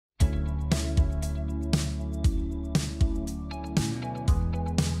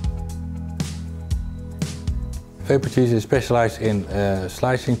Vepo Cheese is specialized in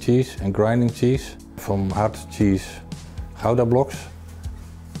slicing cheese and grinding cheese from hard cheese Gouda blocks.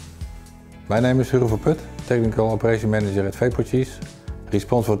 My name is Hugo Verput, Technical Operation Manager at Vepo Cheese,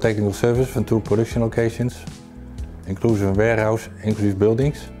 responsible for technical service from 2 production locations, inclusive a warehouse, inclusive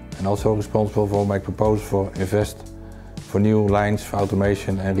buildings, and also responsible for make proposals for invest for new lines for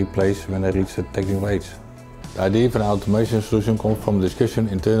automation and replace when they reach the technical age. The idea for an automation solution comes from a discussion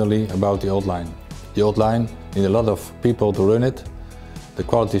internally about the old line. The old line needed a lot of people to run it, the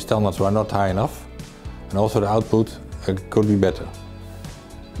quality standards were not high enough, and also the output could be better.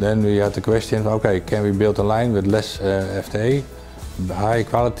 Then we had the question, okay, can we build a line with less FTE, high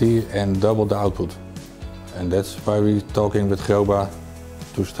quality and double the output? And that's why we're talking with Groba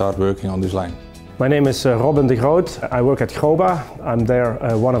to start working on this line. My name is Robin de Groot. I work at Groba. I'm there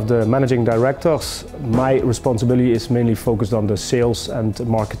one of the managing directors. My responsibility is mainly focused on the sales and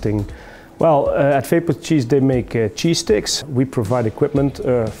marketing. Well, at Vepo Cheese they make cheese sticks. We provide equipment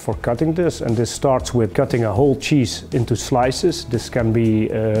for cutting this, and this starts with cutting a whole cheese into slices. This can be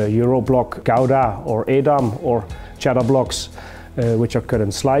Euro block, Gouda or Edam or cheddar blocks which are cut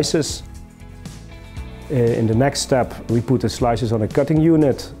in slices. In the next step we put the slices on a cutting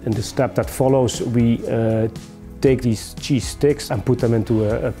unit. In the step that follows we take these cheese sticks and put them into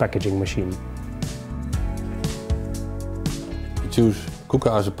a packaging machine. We choose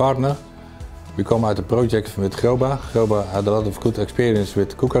KUKA as a partner. We come out a project with Groba. Groba had a lot of good experience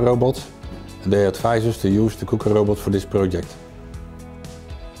with KUKA robots, and they advise us to use the KUKA robots for this project.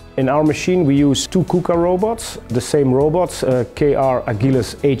 In our machine we use 2 KUKA robots, the same robots, KR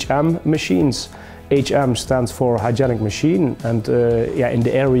AGILUS HM machines. HM stands for hygienic machine, and in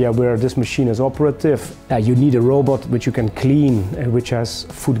the area where this machine is operative, you need a robot which you can clean, which has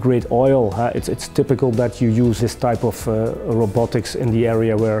food-grade oil. It's typical that you use this type of robotics in the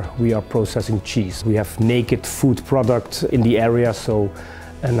area where we are processing cheese. We have naked food product in the area, so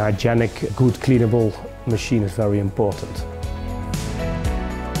an hygienic, good cleanable machine is very important.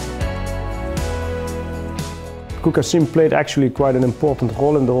 KUKA SIM played actually quite an important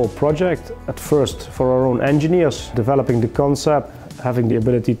role in the whole project. At first for our own engineers, developing the concept, having the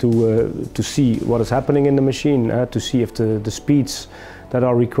ability to see what is happening in the machine, to see if the speeds that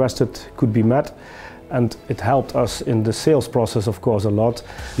are requested could be met. And it helped us in the sales process, of course, a lot,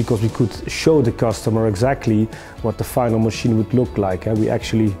 because we could show the customer exactly what the final machine would look like. We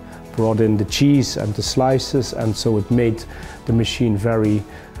actually brought in the cheese and the slices, and so it made the machine very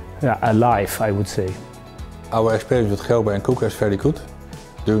alive, I would say. Our experience with Groba and KUKA is very good.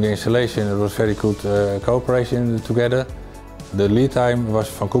 During the installation it was very good cooperation together. The lead time was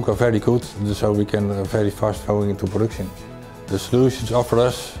from KUKA very good, so we can very fast go into production. The solutions offer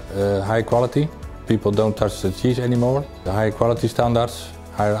us high quality. People don't touch the cheese anymore. The high quality standards,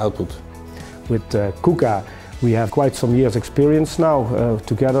 higher output. With KUKA we have quite some years experience now.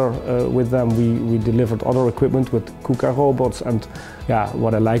 Together with them we delivered other equipment with KUKA robots, and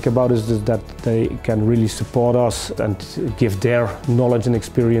what I like about it is that they can really support us and give their knowledge and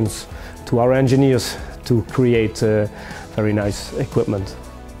experience to our engineers to create very nice equipment.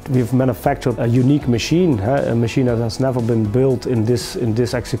 We've manufactured a unique machine, a machine that has never been built in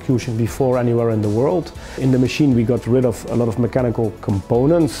this execution before anywhere in the world. In the machine we got rid of a lot of mechanical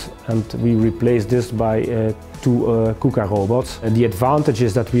components, and we replaced this by 2 KUKA robots. And the advantage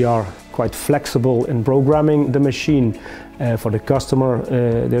is that we are quite flexible in programming the machine. For the customer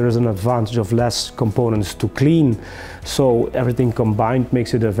there is an advantage of less components to clean, so everything combined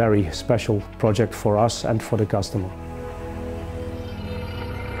makes it a very special project for us and for the customer.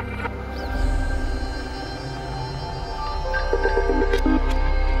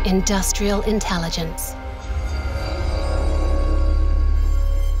 Industrial intelligence.